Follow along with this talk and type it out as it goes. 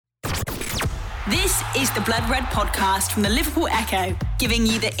This is the Blood Red podcast from the Liverpool Echo, giving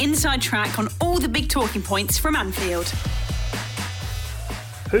you the inside track on all the big talking points from Anfield.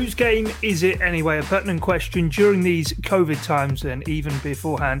 Whose game is it anyway? A pertinent question during these COVID times and even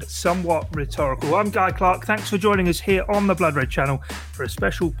beforehand, somewhat rhetorical. I'm Guy Clark. Thanks for joining us here on the Blood Red channel for a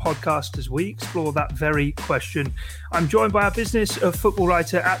special podcast as we explore that very question. I'm joined by our Business of Football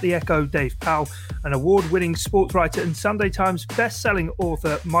writer at The Echo, Dave Powell, an award-winning sports writer and Sunday Times best-selling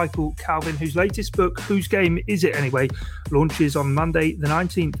author, Michael Calvin, whose latest book, Whose Game Is It Anyway?, launches on Monday, the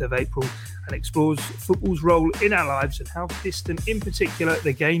 19th of April, and explores football's role in our lives and how distant, in particular,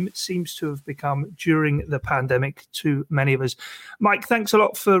 the game seems to have become during the pandemic to many of us. Mike, thanks a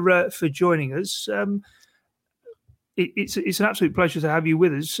lot for joining us. It's an absolute pleasure to have you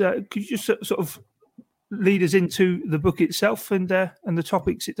with us. Could you just sort of lead us into the book itself and the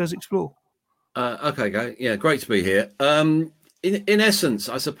topics it does explore? Okay, Guy. Yeah, great to be here. In essence,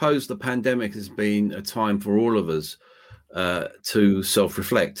 I suppose the pandemic has been a time for all of us to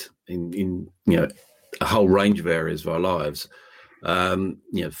self-reflect in a whole range of areas of our lives.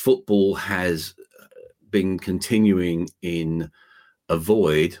 Football has been continuing in a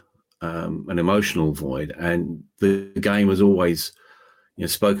void, an emotional void, and the game has always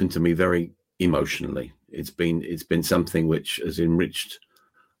spoken to me very emotionally. It's been something which has enriched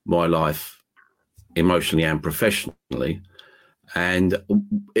my life emotionally and professionally. And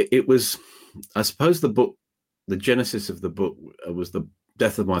it was, I suppose, the genesis of the book was the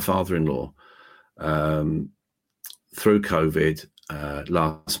death of my father-in-law through COVID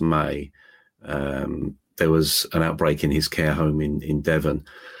last May. There was an outbreak in his care home in Devon.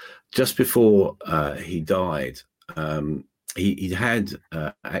 Just before he died, he had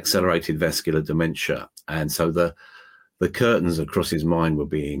accelerated vascular dementia, and so the curtains across his mind were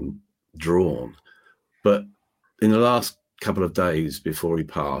being drawn. But in the last couple of days before he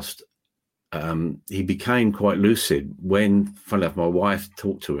passed, he became quite lucid when, funnily enough, my wife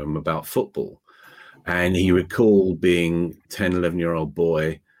talked to him about football. And he recalled being 10, 11-year-old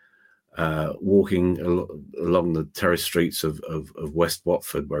boy walking along the terrace streets of West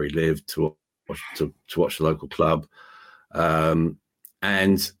Watford, where he lived, to watch the local club.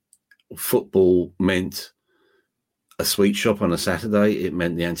 And football meant a sweet shop on a Saturday. It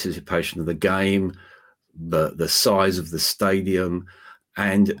meant the anticipation of the game, the size of the stadium.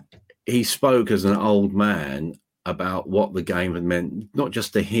 And he spoke as an old man about what the game had meant, not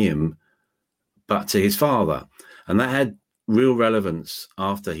just to him, but to his father. And that had real relevance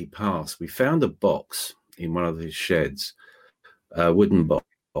after he passed. We found a box in one of his sheds, a wooden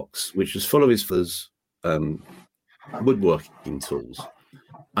box, which was full of his father's woodworking tools.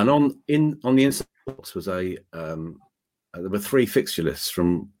 And on the inside box was there were 3 fixture lists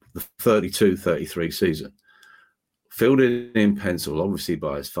from the 32-33 season, filled in pencil, obviously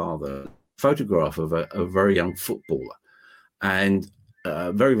by his father, photograph of a very young footballer, and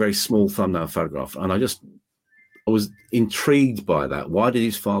a very, very small thumbnail photograph. And I was intrigued by that. Why did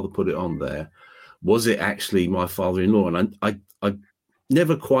his father put it on there? Was it actually my father-in-law? And I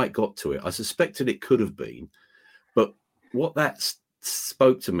never quite got to it. I suspected it could have been. But what that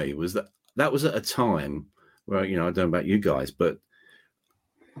spoke to me was that was at a time where, I don't know about you guys, but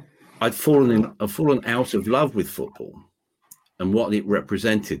I'd fallen out of love with football and what it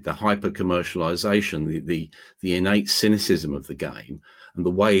represented, the hyper-commercialization, the innate cynicism of the game, and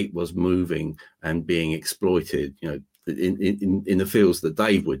the way it was moving and being exploited, in the fields that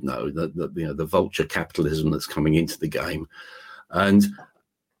Dave would know, the vulture capitalism that's coming into the game. And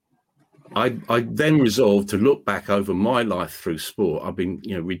I then resolved to look back over my life through sport. I've been,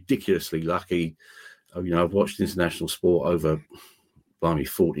 ridiculously lucky. I've watched international sport over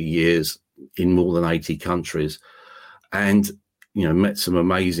 40 years in more than 80 countries, and met some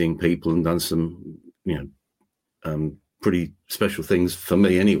amazing people and done some pretty special things for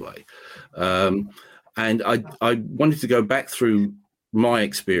me anyway. And I wanted to go back through my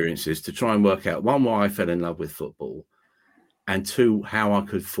experiences to try and work out, one, why I fell in love with football, and 2, how I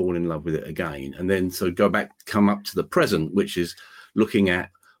could fall in love with it again. And then come up to the present, which is looking at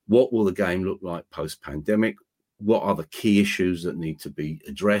what will the game look like post-pandemic, what are the key issues that need to be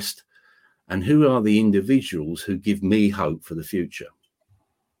addressed, and who are the individuals who give me hope for the future?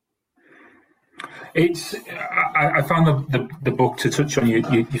 I found the book, to touch on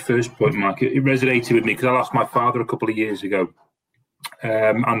your first point, Mark, it resonated with me because I lost my father a couple of years ago.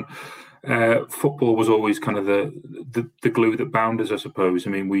 And football was always kind of the glue that bound us, I suppose. I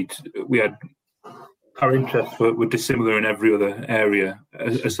mean, we had our interests were dissimilar in every other area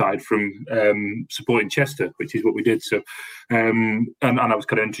aside from supporting Chester, which is what we did. So, and I was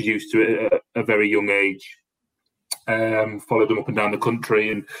kind of introduced to it at a very young age. Followed them up and down the country,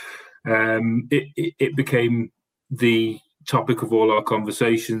 and it became the topic of all our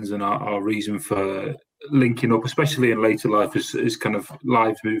conversations and our reason for linking up, especially in later life, as kind of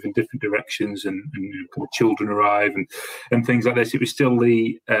lives move in different directions and kind of children arrive and things like this. It was still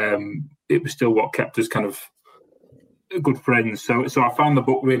what kept us kind of good friends. So I found the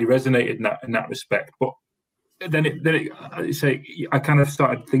book really resonated in that respect. But then I kind of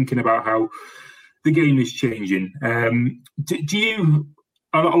started thinking about how the game is changing. Do you?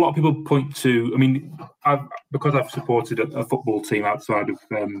 A lot of people point to. I mean, because I've supported a football team outside of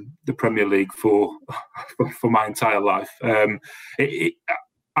the Premier League for my entire life. I've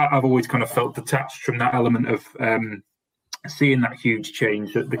always kind of felt detached from that element of seeing that huge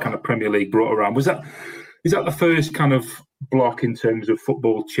change that the kind of Premier League brought around. Is that the first kind of block in terms of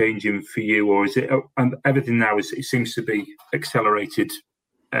football changing for you, or is it? And everything now it seems to be accelerated.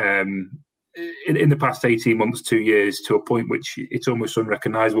 In the past 18 months, 2 years, to a point which it's almost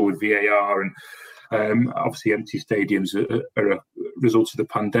unrecognisable with VAR and obviously empty stadiums are a result of the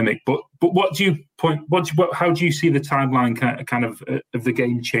pandemic. But what do you point? How do you see the timeline kind of the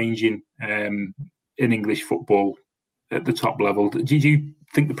game changing in English football at the top level? Did you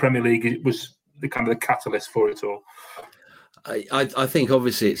think the Premier League was the kind of the catalyst for it all? I think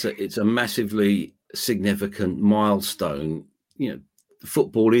obviously it's a massively significant milestone.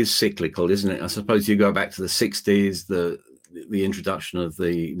 Football is cyclical, isn't it? I suppose you go back to the 60s, the introduction of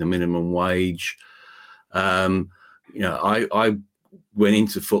the minimum wage. I went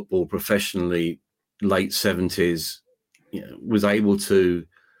into football professionally late 70s. Was able to,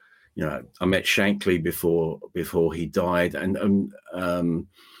 I met Shankly before he died, and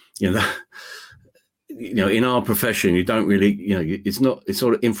in our profession, you don't really, it's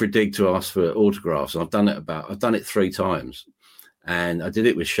sort of infra dig to ask for autographs. And I've done it 3 times. And I did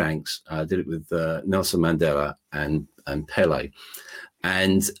it with Shanks. I did it with Nelson Mandela and Pele.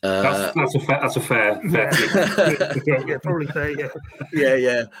 And that's a fair. Yeah, probably fair.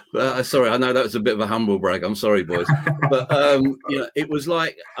 Yeah. Sorry, I know that was a bit of a humble brag. I'm sorry, boys. But it was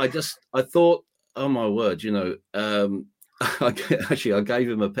like I thought, oh my word, I gave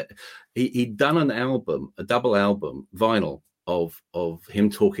him he'd done an album, a double album, vinyl of him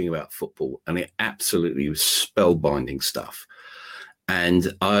talking about football, and it absolutely was spellbinding stuff.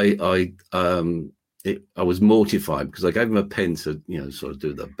 And I was mortified because I gave him a pen to, sort of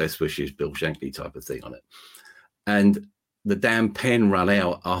do the best wishes, Bill Shankly type of thing on it. And the damn pen ran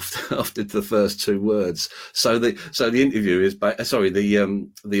out after the first 2 words. So the interview is,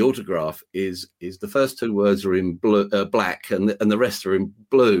 the autograph is the first 2 words are in black and the rest are in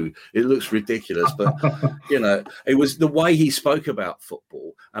blue. It looks ridiculous, but it was the way he spoke about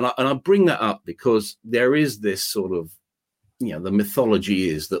football. And I bring that up because there is this sort of, the mythology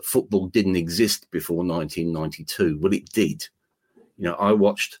is that football didn't exist before 1992. Well, it did. I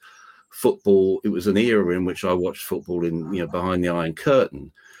watched football. It was an era in which I watched football in, behind the Iron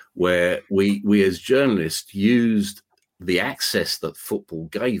Curtain, where we as journalists used the access that football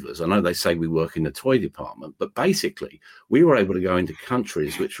gave us. I know they say we work in the toy department, but basically we were able to go into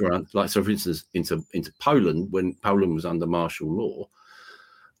countries which were like, so for instance, into Poland when Poland was under martial law.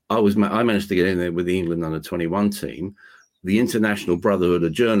 I managed to get in there with the England under-21 team. The International Brotherhood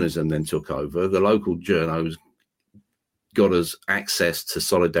of Journalism then took over. The local journos got us access to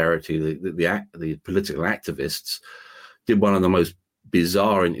Solidarity. The political activists did one of the most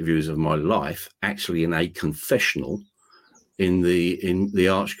bizarre interviews of my life, actually in a confessional in the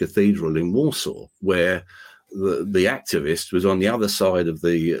Archcathedral in Warsaw, where the activist was on the other side of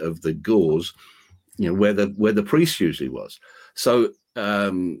the gauze, where the priest usually was. So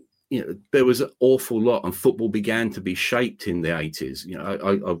there was an awful lot, and football began to be shaped in the 80s.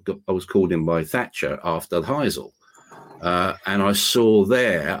 I was called in by Thatcher after Heysel, and I saw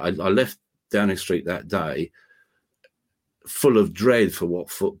there. I left Downing Street that day, full of dread for what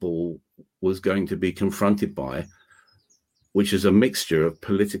football was going to be confronted by, which is a mixture of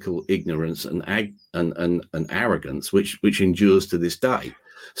political ignorance and arrogance, which endures to this day.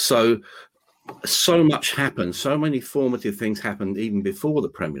 So much happened, so many formative things happened even before the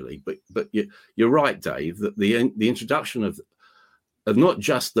Premier League. But you're right, Dave, that the introduction of not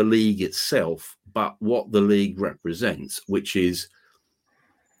just the league itself, but what the league represents, which is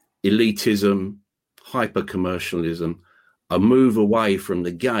elitism, hyper-commercialism, a move away from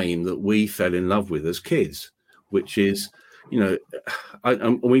the game that we fell in love with as kids, which is, we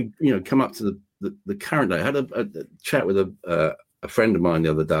come up to the current day. I had a chat with a friend of mine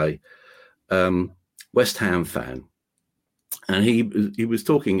the other day, West Ham fan, and he was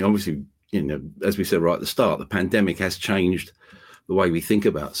talking, obviously, as we said right at the start, the pandemic has changed the way we think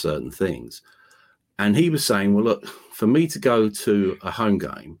about certain things. And he was saying, well, look, for me to go to a home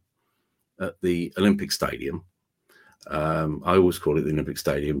game, at the Olympic Stadium. I always call it the Olympic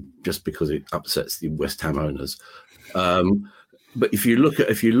Stadium just because it upsets the West Ham owners. But if you look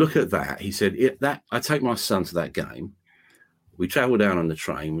at that, he said that I take my son to that game. We travel down on the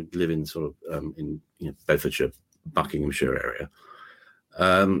train. We live in sort of in Bedfordshire, Buckinghamshire area.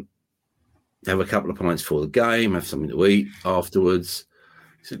 Have a couple of pints before the game. Have something to eat afterwards.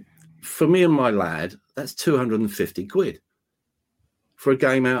 He said, for me and my lad, that's 250 quid for a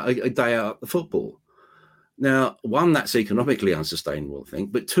game out, a day out at the football. Now, one, that's economically unsustainable, I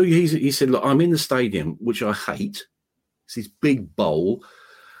think. But two, he said, look, I'm in the stadium, which I hate. It's this big bowl.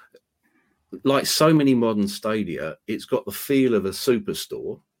 Like so many modern stadia, it's got the feel of a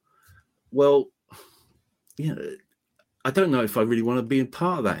superstore. Well, I don't know if I really want to be a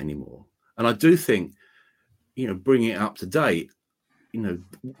part of that anymore. And I do think, bringing it up to date,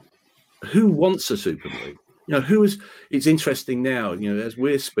 who wants a Super League? It's interesting now, as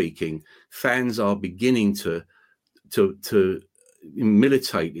we're speaking, fans are beginning to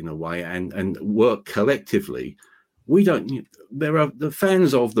militate in a way and work collectively. There are the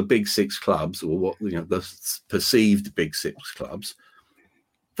fans of the big six clubs, or the perceived big six clubs.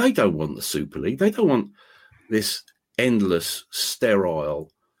 They don't want the Super League. They don't want this endless,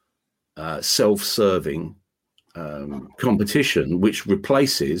 sterile, self-serving competition, which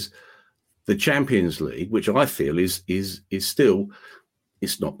replaces the Champions League, which I feel is still,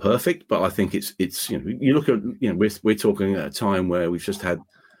 it's not perfect, but I think it's you look at we're talking at a time where we've just had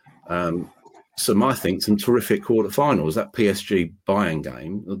some terrific quarterfinals. That PSG Bayern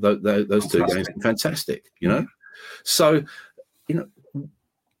game, those two games are fantastic. So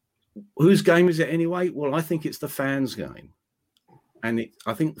whose game is it anyway? Well, I think it's the fans' game, and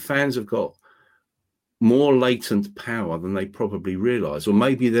I think the fans have got more latent power than they probably realise, or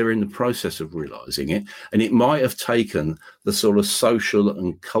maybe they're in the process of realising it. And it might have taken the sort of social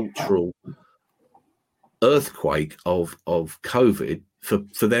and cultural earthquake of COVID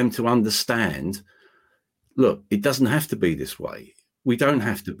for them to understand, look, it doesn't have to be this way. We don't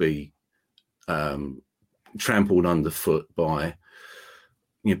have to be trampled underfoot by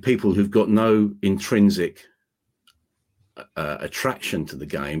people who've got no intrinsic attraction to the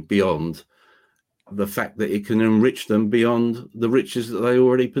game beyond the fact that it can enrich them beyond the riches that they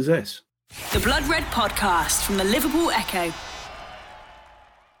already possess. The Blood Red Podcast from the Liverpool Echo.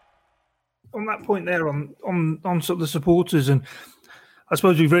 On that point there, on sort of the supporters, and I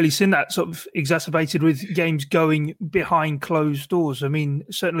suppose we've really seen that sort of exacerbated with games going behind closed doors. I mean,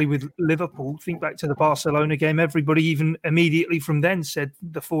 certainly with Liverpool, think back to the Barcelona game, everybody even immediately from then said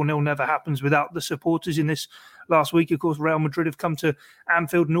the 4-0 never happens without the supporters. In this last week, of course, Real Madrid have come to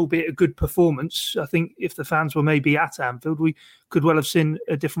Anfield, and albeit a good performance, I think if the fans were maybe at Anfield, we could well have seen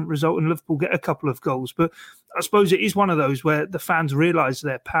a different result and Liverpool get a couple of goals. But I suppose it is one of those where the fans realise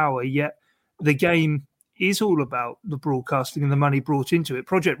their power, yet the game is all about the broadcasting and the money brought into it.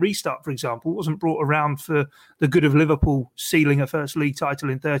 Project Restart, for example, wasn't brought around for the good of Liverpool sealing a first league title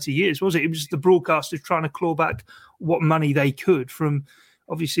in 30 years, was it? It was the broadcasters trying to claw back what money they could from,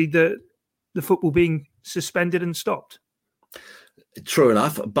 obviously, the football being suspended and stopped. True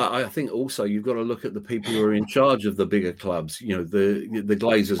enough, but I think also you've got to look at the people who are in charge of the bigger clubs. The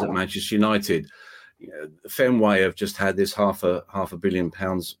Glazers at Manchester United. Fenway have just had this half a £1 billion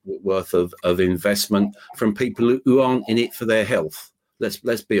worth of investment from people who aren't in it for their health.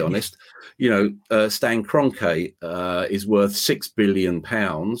 Let's be honest. Stan Kroenke is worth £6 billion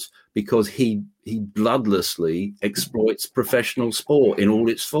because he bloodlessly exploits professional sport in all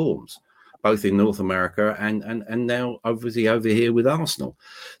its forms, both in North America and now obviously over here with Arsenal.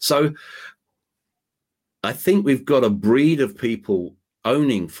 So I think we've got a breed of people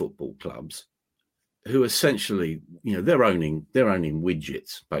owning football clubs who essentially, they're owning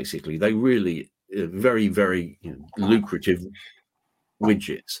widgets, basically. They really very, very lucrative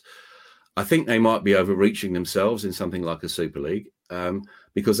widgets. I think they might be overreaching themselves in something like a Super League,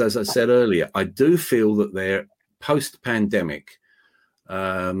 because, as I said earlier, I do feel that they're post-pandemic.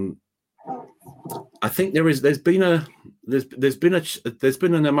 I think there's been an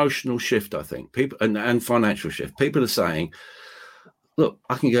emotional shift. I think people and financial shift. People are saying, look,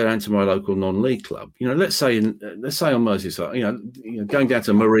 I can go down to my local non-league club. Let's say on Merseyside, going down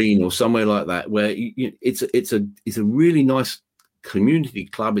to Marine or somewhere like that, where it's a really nice community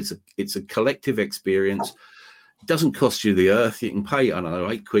club. It's a collective experience. It doesn't cost you the earth. You can pay, I don't know,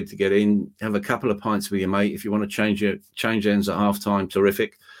 £8 to get in, have a couple of pints with your mate. If you want to change ends at half time,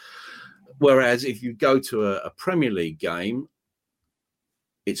 terrific. Whereas if you go to a Premier League game,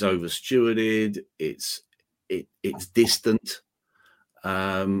 it's over-stewarded, it's distant.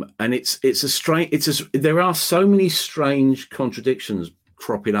 And there are so many strange contradictions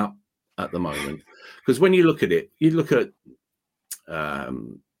cropping up at the moment. Because when you look at it, you look at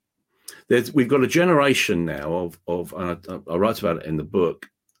we've got a generation now of and I write about it in the book,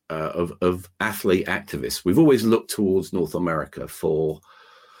 of athlete activists. We've always looked towards North America for,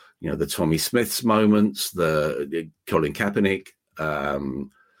 the Tommy Smith's moments, the Colin Kaepernick,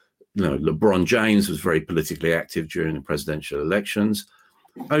 LeBron James was very politically active during the presidential elections.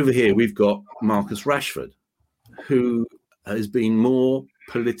 Over here, we've got Marcus Rashford, who has been more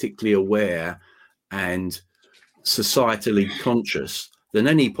politically aware and societally conscious than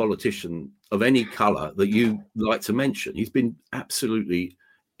any politician of any colour that you like to mention. He's been absolutely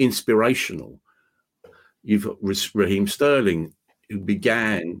inspirational. You've got Raheem Sterling, who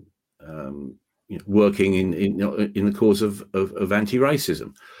began working in the cause of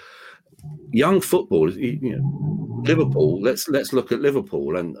anti-racism. Young footballers, Liverpool. Let's look at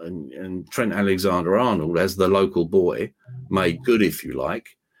Liverpool and Trent Alexander-Arnold as the local boy, made good, if you like,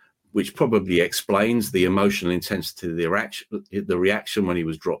 which probably explains the emotional intensity of the reaction when he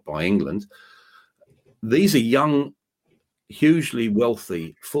was dropped by England. These are young, hugely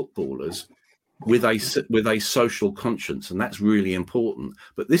wealthy footballers with a social conscience, and that's really important.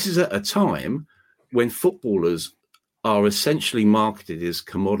 But this is at a time when footballers are essentially marketed as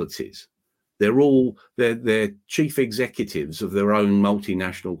commodities. They're chief executives of their own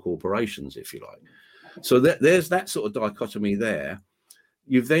multinational corporations, if you like. So there's that sort of dichotomy there.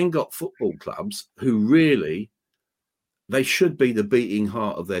 You've then got football clubs who really, they should be the beating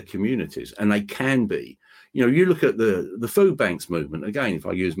heart of their communities, and they can be. You look at the food banks movement, again, if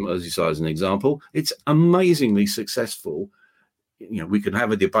I use Merseyside as an example, it's amazingly successful. We can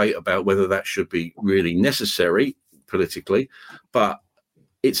have a debate about whether that should be really necessary politically, but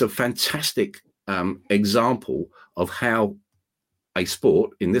it's a fantastic example of how a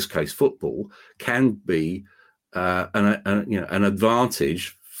sport, in this case football, can be an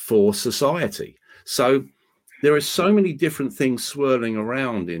advantage for society. So there are so many different things swirling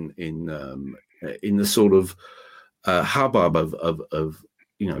around in the sort of hubbub of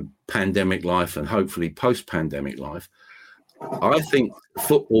pandemic life and hopefully post-pandemic life. I think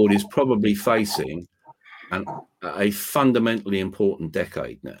football is probably facing a fundamentally important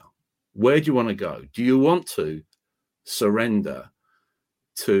decade now. Where do you want to go? Do you want to surrender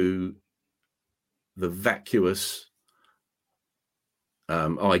to the vacuous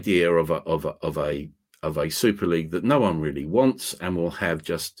idea of a Super League that no one really wants and will have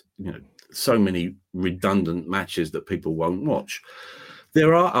just so many redundant matches that people won't watch?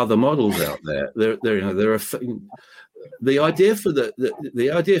 There are other models out there. There are. The idea for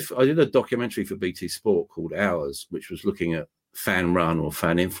I did a documentary for BT Sport called Ours, which was looking at fan run or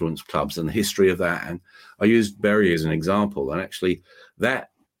fan influence clubs and the history of that. And I used Bury as an example. And actually that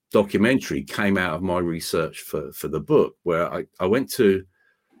documentary came out of my research for the book, where I went to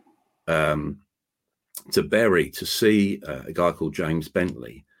Bury to see a guy called James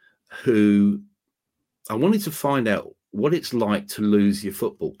Bentley, who I wanted to find out what it's like to lose your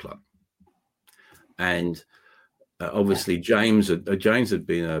football club. And obviously, James had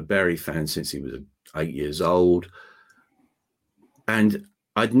been a Bury fan since he was 8 years old. And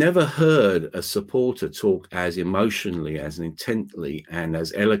I'd never heard a supporter talk as emotionally, as intently, and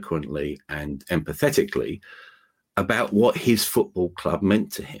as eloquently and empathetically about what his football club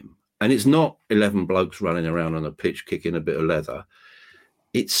meant to him. And it's not 11 blokes running around on a pitch kicking a bit of leather.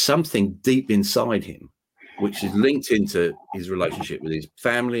 It's something deep inside him, which is linked into his relationship with his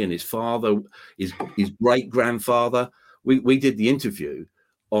family and his father, his great-grandfather. We did the interview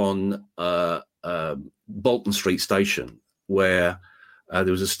on Bolton Street Station, where there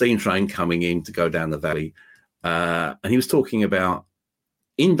was a steam train coming in to go down the valley. And he was talking about,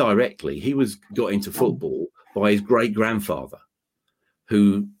 indirectly, he got into football by his great-grandfather,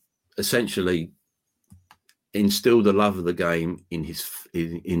 who essentially instilled a love of the game in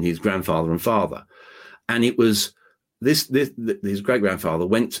his grandfather and father. And it was his great-grandfather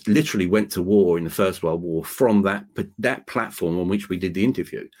literally went to war in the First World War from that platform on which we did the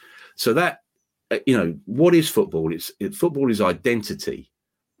interview. So that, what is football? Football is identity.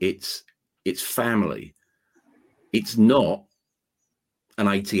 It's family. It's not an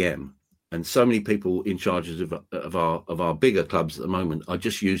ATM. And so many people in charge of our bigger clubs at the moment are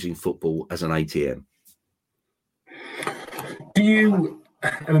just using football as an ATM. Do you?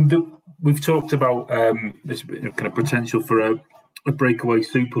 We've talked about this kind of potential for a breakaway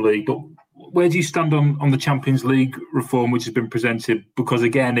Super League, but where do you stand on the Champions League reform, which has been presented? Because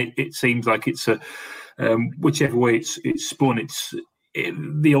again, it seems like it's whichever way it's spun,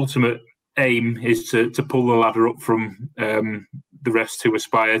 the ultimate aim is to pull the ladder up from the rest who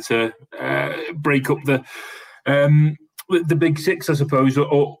aspire to break up the the Big Six, I suppose,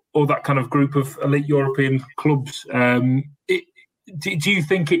 or that kind of group of elite European clubs. Do you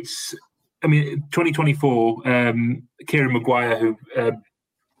think it's? I mean, 2024. Kieran Maguire, who a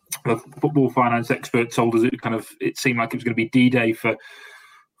football finance expert, told us it seemed like it was going to be D-Day for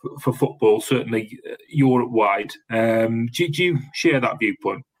football, certainly Europe-wide. Do you share that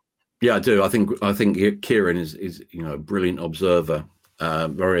viewpoint? Yeah, I do. I think Kieran is a brilliant observer,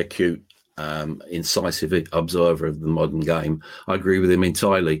 very acute, incisive observer of the modern game. I agree with him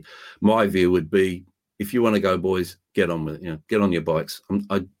entirely. My view would be, if you want to go, boys, get on with it. Get on your bikes.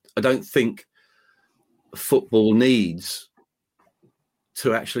 I don't think football needs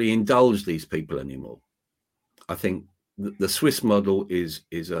to actually indulge these people anymore. I think the Swiss model is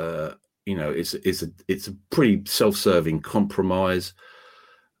a pretty self-serving compromise.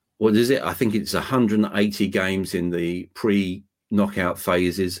 What is it? I think it's 180 games in the pre-knockout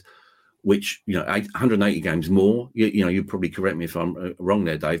phases, which 180 games more. You probably correct me if I'm wrong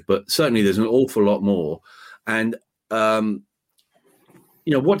there, Dave, but certainly there's an awful lot more. And what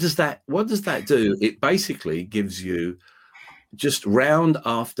does that do? It basically gives you just round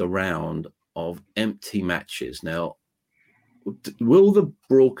after round of empty matches. Now, will the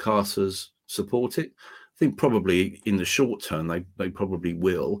broadcasters support it? I think probably in the short term they probably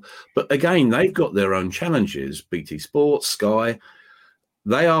will. But again, they've got their own challenges. BT Sport, Sky,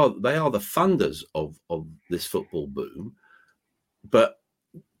 they are the funders of this football boom. But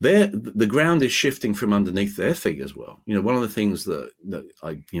the ground is shifting from underneath their feet as well. One of the things that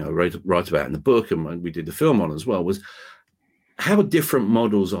I write about in the book, and we did the film on as well, was how different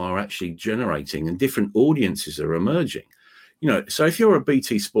models are actually generating and different audiences are emerging. So if you're a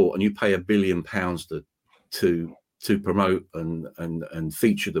BT Sport and you pay £1 billion to promote and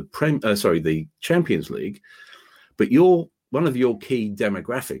feature the Champions League, but one of your key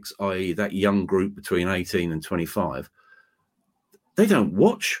demographics, i.e. that young group between 18 and 25, they don't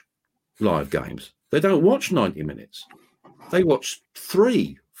watch live games. They don't watch 90 minutes. They watch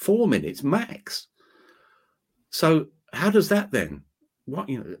 3-4 minutes max. So how does that then?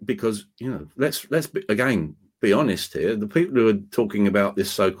 Because let's be honest here. The people who are talking about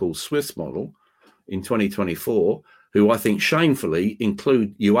this so-called Swiss model in 2024, who I think shamefully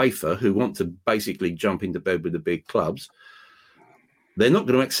include UEFA, who want to basically jump into bed with the big clubs, they're not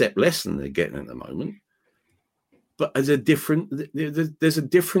going to accept less than they're getting at the moment. But there's a different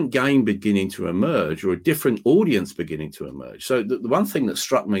game beginning to emerge, or a different audience beginning to emerge. So the one thing that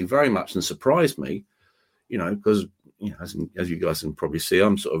struck me very much and surprised me, because as you guys can probably see,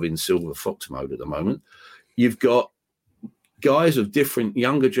 I'm sort of in silver fox mode at the moment. You've got guys of different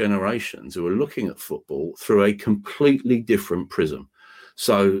younger generations who are looking at football through a completely different prism.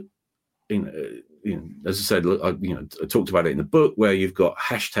 So, as I said, I talked about it in the book, where you've got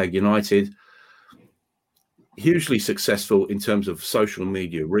 #United, hugely successful in terms of social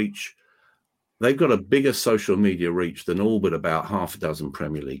media reach. They've got a bigger social media reach than all but about half a dozen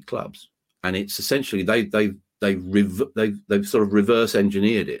Premier League clubs, and it's essentially they've sort of reverse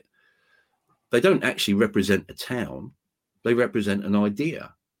engineered it. They don't actually represent a town; they represent an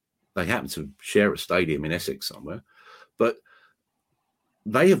idea. They happen to share a stadium in Essex somewhere, but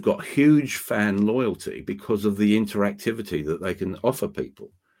they have got huge fan loyalty because of the interactivity that they can offer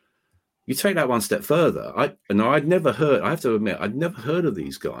people. You take that one step further. I have to admit, I'd never heard of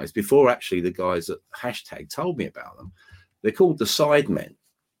these guys before. Actually, the guys at # told me about them. They're called the Sidemen,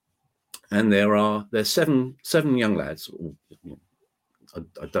 and they're seven young lads. I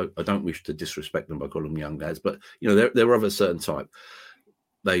don't wish to disrespect them by calling them young lads, but they're of a certain type.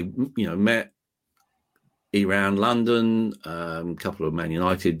 They met around London, a couple of Man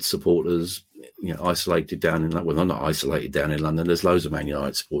United supporters, isolated down in London. Well, they're not isolated down in London. There's loads of Man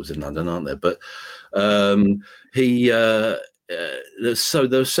United supporters in London, aren't there? But so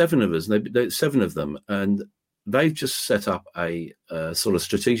there were 7 of us, and 7 of them, and they've just set up a sort of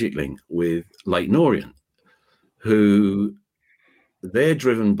strategic link with Leyton Orient, who they're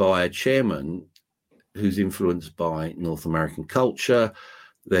driven by a chairman who's influenced by North American culture.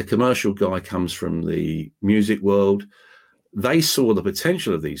 Their commercial guy comes from the music world. They saw the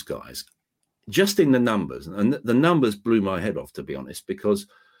potential of these guys just in the numbers. And the numbers blew my head off, to be honest, because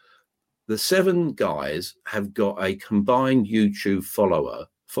the 7 guys have got a combined YouTube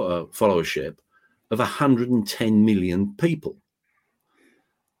followership of 110 million people.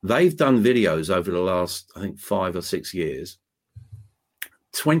 They've done videos over the last, I think, 5 or 6 years,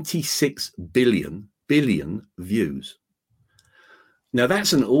 26 billion views. Now,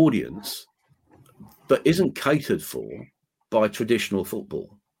 that's an audience that isn't catered for by traditional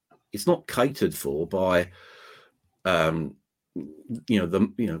football. It's not catered for by, we're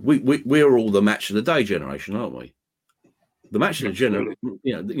all the match of the day generation, aren't we? The Match of the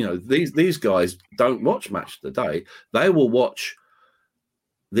Day, these guys don't watch Match of the Day. They will watch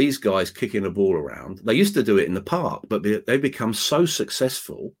these guys kicking a ball around. They used to do it in the park, but they've become so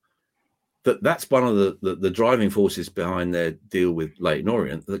successful that that's one of the driving forces behind their deal with Leyton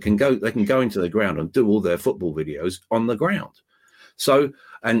Orient. They can go into the ground and do all their football videos on the ground. So,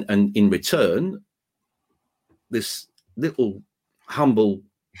 and in return, this little humble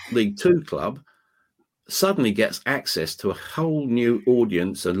League Two club suddenly gets access to a whole new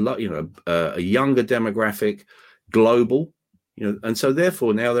audience, a younger demographic, global, and so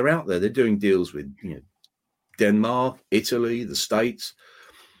therefore now they're out there. They're doing deals with Denmark, Italy, the States.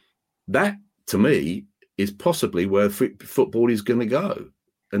 That to me is possibly where football is going to go.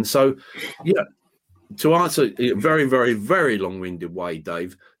 And so, to answer a very, very, very long-winded way,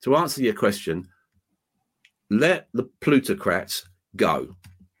 Dave, to answer your question, let the plutocrats go.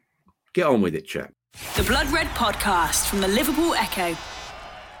 Get on with it, chap. The Blood Red Podcast from the Liverpool Echo.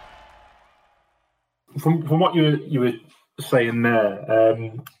 From what you were saying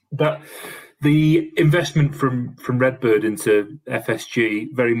there, that the investment from Redbird into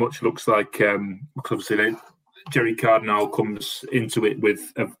FSG very much looks like, obviously Jerry Cardinal comes into it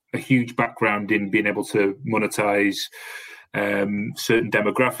with a huge background in being able to monetize certain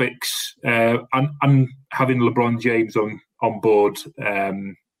demographics, and having LeBron James on board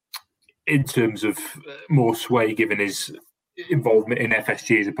in terms of more sway, given his involvement in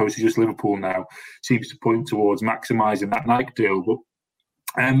FSG as opposed to just Liverpool now, seems to point towards maximising that Nike deal. But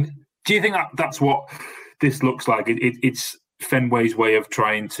do you think that's what this looks like? It's Fenway's way of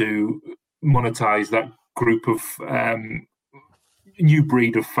trying to monetize that group of new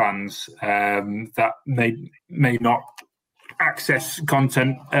breed of fans that may not access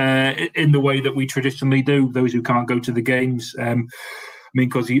content in the way that we traditionally do, those who can't go to the games.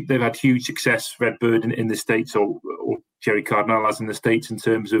 Because they've had huge success, Redbird in the States, or Jerry Cardinal has in the States, in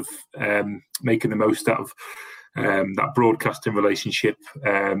terms of making the most out of that broadcasting relationship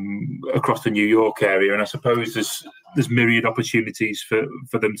across the New York area. And I suppose there's myriad opportunities for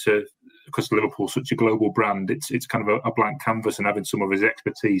them to, because Liverpool's such a global brand, it's kind of a blank canvas, and having some of his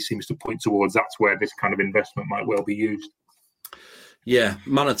expertise seems to point towards that's where this kind of investment might well be used. Yeah,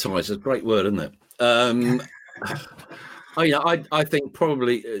 monetize is a great word, isn't it? I think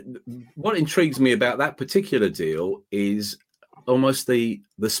probably what intrigues me about that particular deal is almost the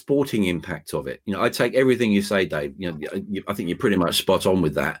sporting impact of it. I take everything you say, Dave. I think you're pretty much spot on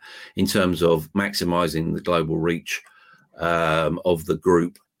with that in terms of maximising the global reach of the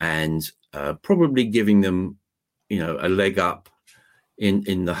group, and probably giving them, a leg up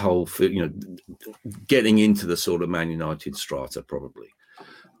in the whole, getting into the sort of Man United strata probably.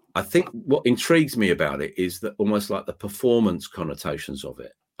 I think what intrigues me about it is that almost like the performance connotations of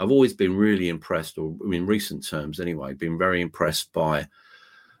it. I've always been really impressed, or in recent terms anyway, been very impressed by,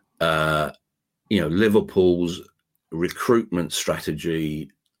 Liverpool's recruitment strategy,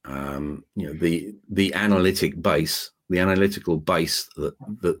 the analytical base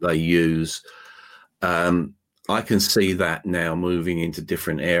that they use. I can see that now moving into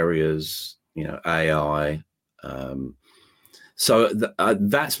different areas, AI. So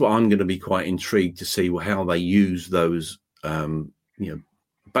that's what I'm going to be quite intrigued to see how they use those,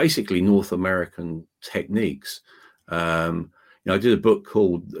 basically North American techniques. I did a book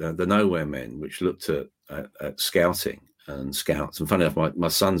called The Nowhere Men, which looked at scouting and scouts. And funny enough, my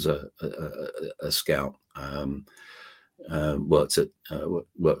son's a scout. Worked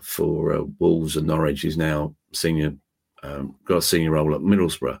for Wolves and Norwich. He's now got a senior role at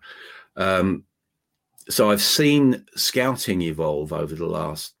Middlesbrough. So I've seen scouting evolve over the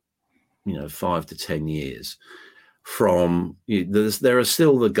last, 5 to 10 years. From there are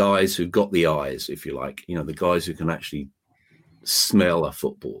still the guys who've got the eyes, if you like, the guys who can actually smell a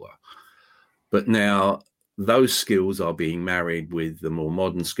footballer. But now those skills are being married with the more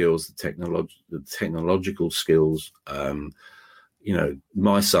modern skills, the technological skills.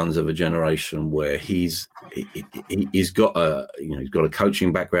 My son's of a generation where he's got a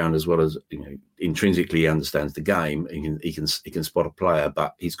coaching background, as well as intrinsically he understands the game. He can spot a player,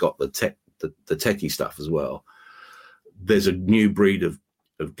 but he's got the techie stuff as well. There's a new breed of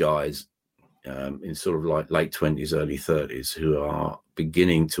guys in sort of like late 20s, early 30s who are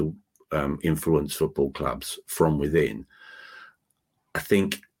beginning to influence football clubs from within. I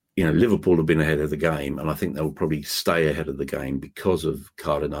think Liverpool have been ahead of the game, and I think they'll probably stay ahead of the game because of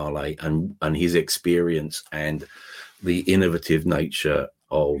Cardinale and his experience and the innovative nature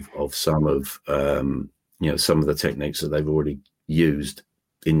of some of some of the techniques that they've already used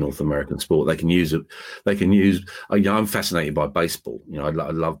in North American sport. They can use it. They can use. I'm fascinated by baseball. I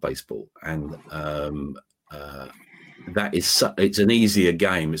love baseball, and it's an easier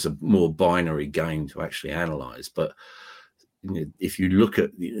game. It's a more binary game to actually analyze. But if you look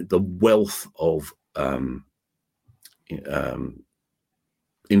at the wealth of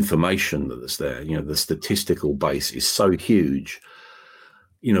information that's there, the statistical base is so huge.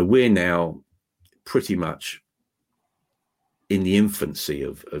 We're now pretty much in the infancy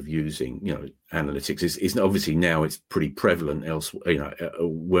of using analytics. Is obviously now it's pretty prevalent elsewhere,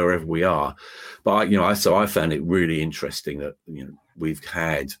 wherever we are. But I found it really interesting that we've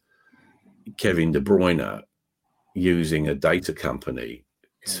had Kevin De Bruyne using a data company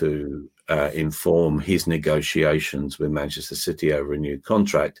to inform his negotiations with Manchester City over a new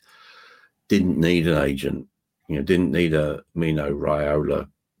contract. Didn't need an agent, didn't need a Mino Raiola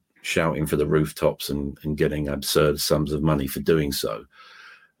shouting for the rooftops and getting absurd sums of money for doing so.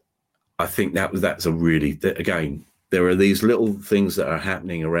 I think that's a really, again, there are these little things that are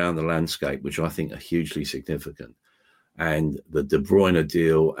happening around the landscape which I think are hugely significant. And the De Bruyne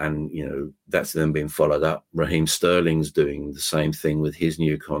deal, and that's then being followed up. Raheem Sterling's doing the same thing with his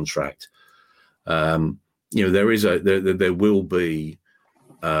new contract. There will be.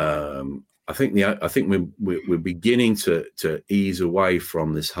 I think we're beginning to ease away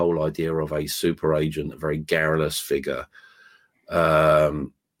from this whole idea of a super agent, a very garrulous figure.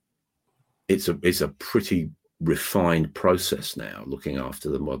 It's a pretty refined process now, looking after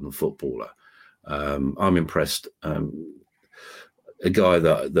the modern footballer. I'm impressed. A guy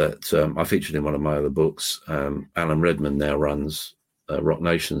that I featured in one of my other books, Alan Redmond, now runs Rock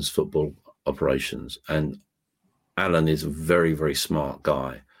Nation's football operations, and Alan is a very, very smart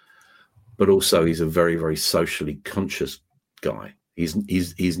guy. But also he's a very, very socially conscious guy. He's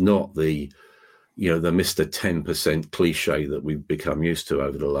not the Mr. 10% cliche that we've become used to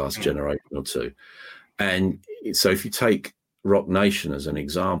over the last generation or two. And so if you take Rock Nation as an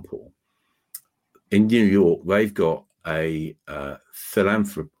example, in New York, they've got a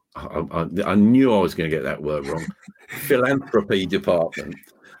philanthropy. I knew I was going to get that word wrong. Philanthropy department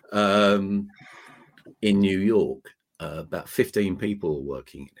in New York. About 15 people are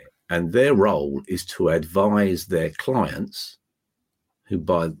working in it. And their role is to advise their clients, who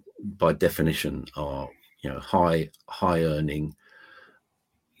by definition are high earning,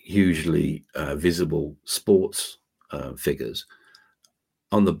 hugely visible sports figures,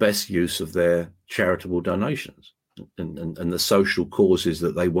 on the best use of their charitable donations and the social causes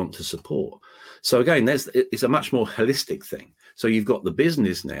that they want to support. So again, it's a much more holistic thing. So you've got the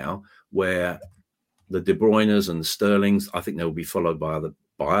business now where the De Bruynes and the Sterlings, I think they will be followed by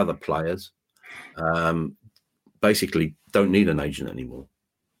other players, basically don't need an agent anymore.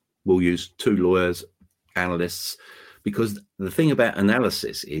 We'll use 2 lawyers, analysts, because the thing about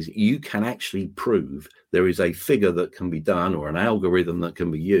analysis is you can actually prove there is a figure that can be done or an algorithm that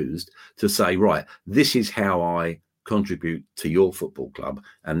can be used to say, right, this is how I contribute to your football club,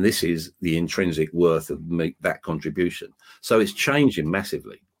 and this is the intrinsic worth of that contribution. So it's changing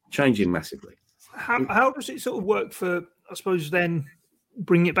massively. How does it sort of work for, I suppose, then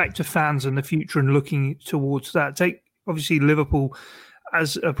bring it back to fans and the future and looking towards that? Take obviously Liverpool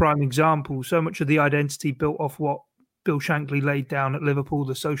as a prime example. So much of the identity built off what Bill Shankly laid down at Liverpool,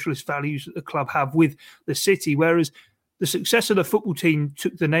 the socialist values that the club have with the city, whereas the success of the football team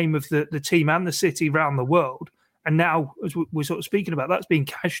took the name of the team and the city around the world. And now, as we're sort of speaking about, that's being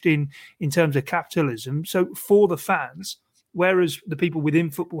cashed in terms of capitalism. So for the fans, whereas the people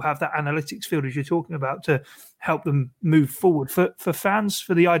within football have that analytics field, as you're talking about, to help them move forward, for fans,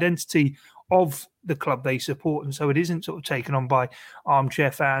 for the identity of the club they support, and so it isn't sort of taken on by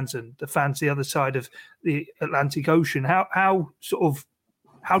armchair fans and the fans the other side of the Atlantic Ocean. How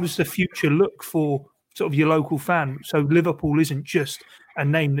does the future look for sort of your local fan? So Liverpool isn't just a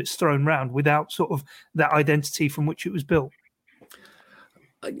name that's thrown around without sort of that identity from which it was built.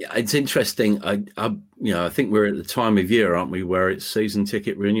 It's interesting. I think we're at the time of year, aren't we, where it's season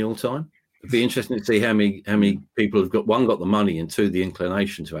ticket renewal time. It'd be interesting to see how many people have got the money, and 2, the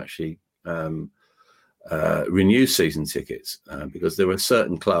inclination to actually renew season tickets, because there were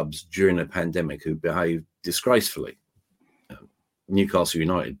certain clubs during the pandemic who behaved disgracefully. Newcastle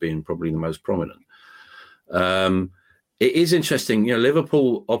United being probably the most prominent. It is interesting.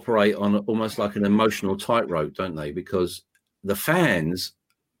 Liverpool operate on almost like an emotional tightrope, don't they? Because the fans,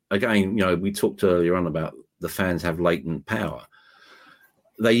 again, we talked earlier on about the fans have latent power.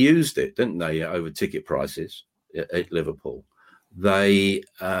 They used it, didn't they, over ticket prices at Liverpool. They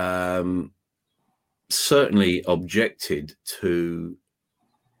certainly objected to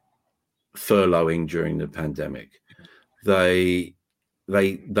furloughing during the pandemic. They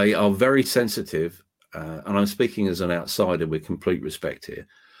are very sensitive, and I'm speaking as an outsider with complete respect here.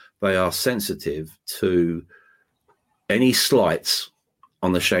 They are sensitive to any slights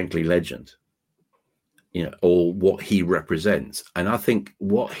on the Shankly legend, or what he represents. And I think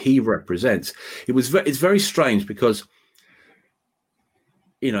what he represents, it's very strange because,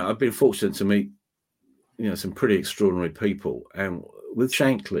 I've been fortunate to meet, some pretty extraordinary people. And with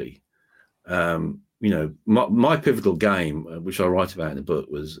Shankly, my pivotal game, which I write about in the book,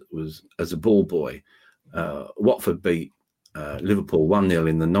 was as a ball boy. Watford beat Liverpool 1-0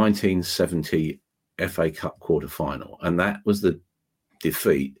 in the 1970 FA Cup quarter-final. And that was the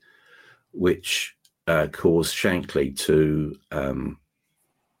defeat which caused Shankly to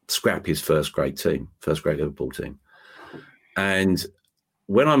scrap his first grade Liverpool team. And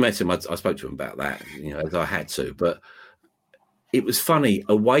when I met him, I spoke to him about that, as I had to. But it was funny,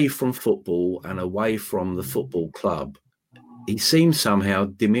 away from football and away from the football club, he seemed somehow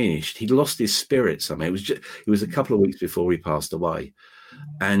diminished. He'd lost his spirit somehow. It was a couple of weeks before he passed away.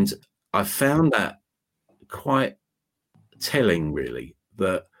 And I found that quite telling, really,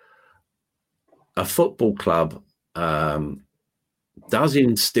 that a football club does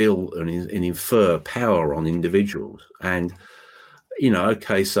instill and infer power on individuals. And,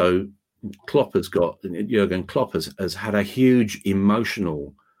 so Jurgen Klopp has had a huge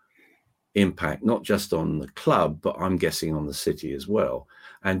emotional impact, not just on the club, but I'm guessing on the city as well.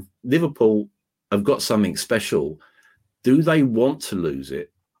 And Liverpool have got something special. Do they want to lose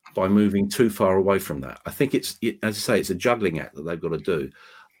it by moving too far away from that? I think as I say, it's a juggling act that they've got to do.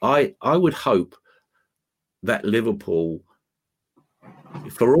 I would hope that Liverpool,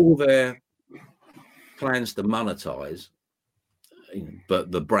 for all their plans to monetize,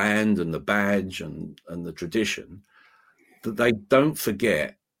 but the brand and the badge and the tradition, that they don't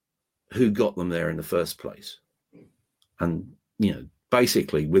forget who got them there in the first place. And,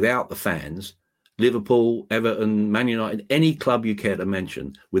 basically without the fans, Liverpool, Everton, Man United, any club you care to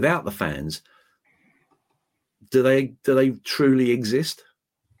mention, without the fans, do they truly exist?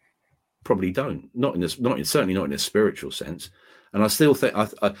 Probably don't. Certainly not in a spiritual sense. And I still think,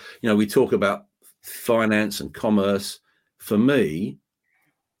 we talk about finance and commerce. For me,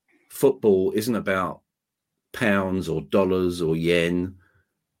 football isn't about pounds or dollars or yen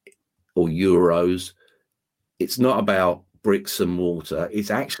or euros. It's not about bricks and mortar. It's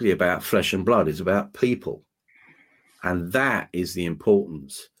actually about flesh and blood. It's about people. And that is the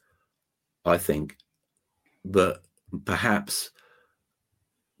importance, I think, that perhaps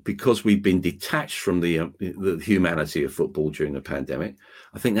because we've been detached from the humanity of football during the pandemic,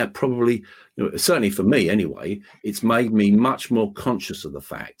 I think that probably, certainly for me anyway, it's made me much more conscious of the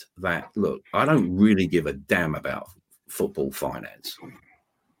fact that, look, I don't really give a damn about football finance.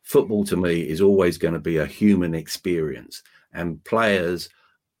 Football to me is always going to be a human experience, and players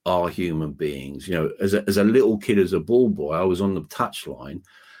are human beings. As a little kid, as a ball boy, I was on the touchline,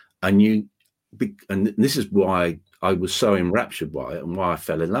 and this is why I was so enraptured by it and why I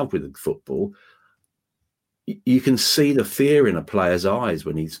fell in love with football. You can see the fear in a player's eyes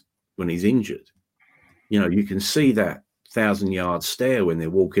when he's injured. You can see that 1,000-yard stare when they're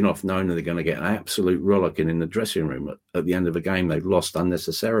walking off, knowing that they're going to get an absolute rollicking in the dressing room at the end of a game they've lost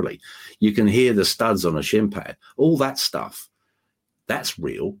unnecessarily. You can hear the studs on a shin pad. All that stuff, that's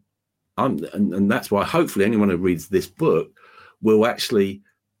real. And that's why hopefully anyone who reads this book will actually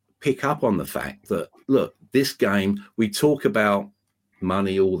pick up on the fact that, look, this game, we talk about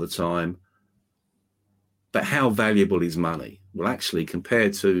money all the time, but how valuable is money? Well, actually,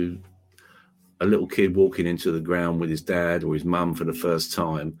 compared to a little kid walking into the ground with his dad or his mum for the first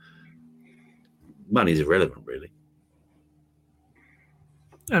time, money's irrelevant, really.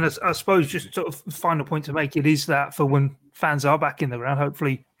 And I suppose just sort of final point to make, it is that for when fans are back in the ground,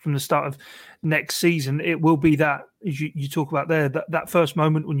 hopefully from the start of next season, it will be that, as you talk about there, that first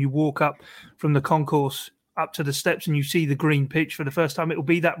moment when you walk up from the concourse up to the steps and you see the green pitch for the first time. It will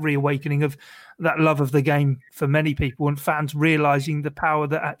be that reawakening of that love of the game for many people, and fans realising the power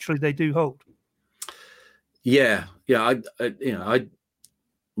that actually they do hold. Yeah. I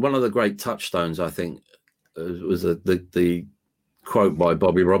one of the great touchstones, I think, was the quote by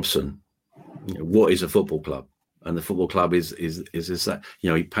Bobby Robson. What is a football club? And the football club is that,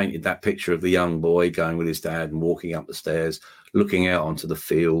 he painted that picture of the young boy going with his dad and walking up the stairs, looking out onto the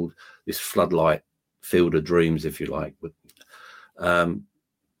field, this floodlight field of dreams, if you like.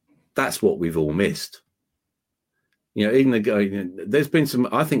 That's what we've all missed. There's been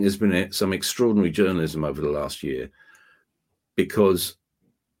some extraordinary journalism over the last year, because,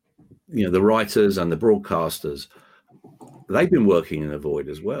 the writers and the broadcasters, they've been working in a void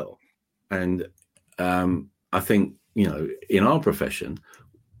as well. And I think, in our profession,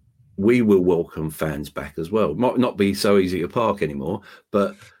 we will welcome fans back as well. Might not be so easy to park anymore,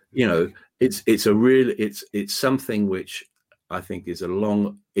 but, it's something which I think is I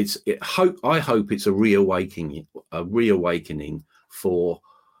hope it's a reawakening for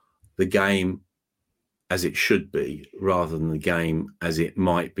the game as it should be, rather than the game as it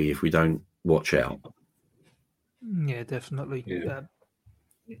might be if we don't watch out. Yeah, definitely. Yeah.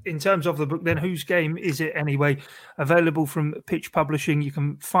 In terms of the book, then, whose game is it anyway? Available from Pitch Publishing. You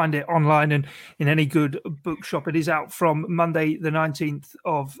can find it online and in any good bookshop. It is out from Monday, the 19th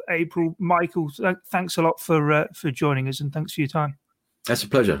of April. Michael, thanks a lot for joining us, and thanks for your time. That's a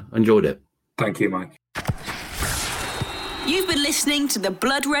pleasure. Enjoyed it. Thank you, Mike. You've been listening to the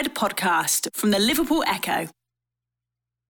Blood Red podcast from the Liverpool Echo.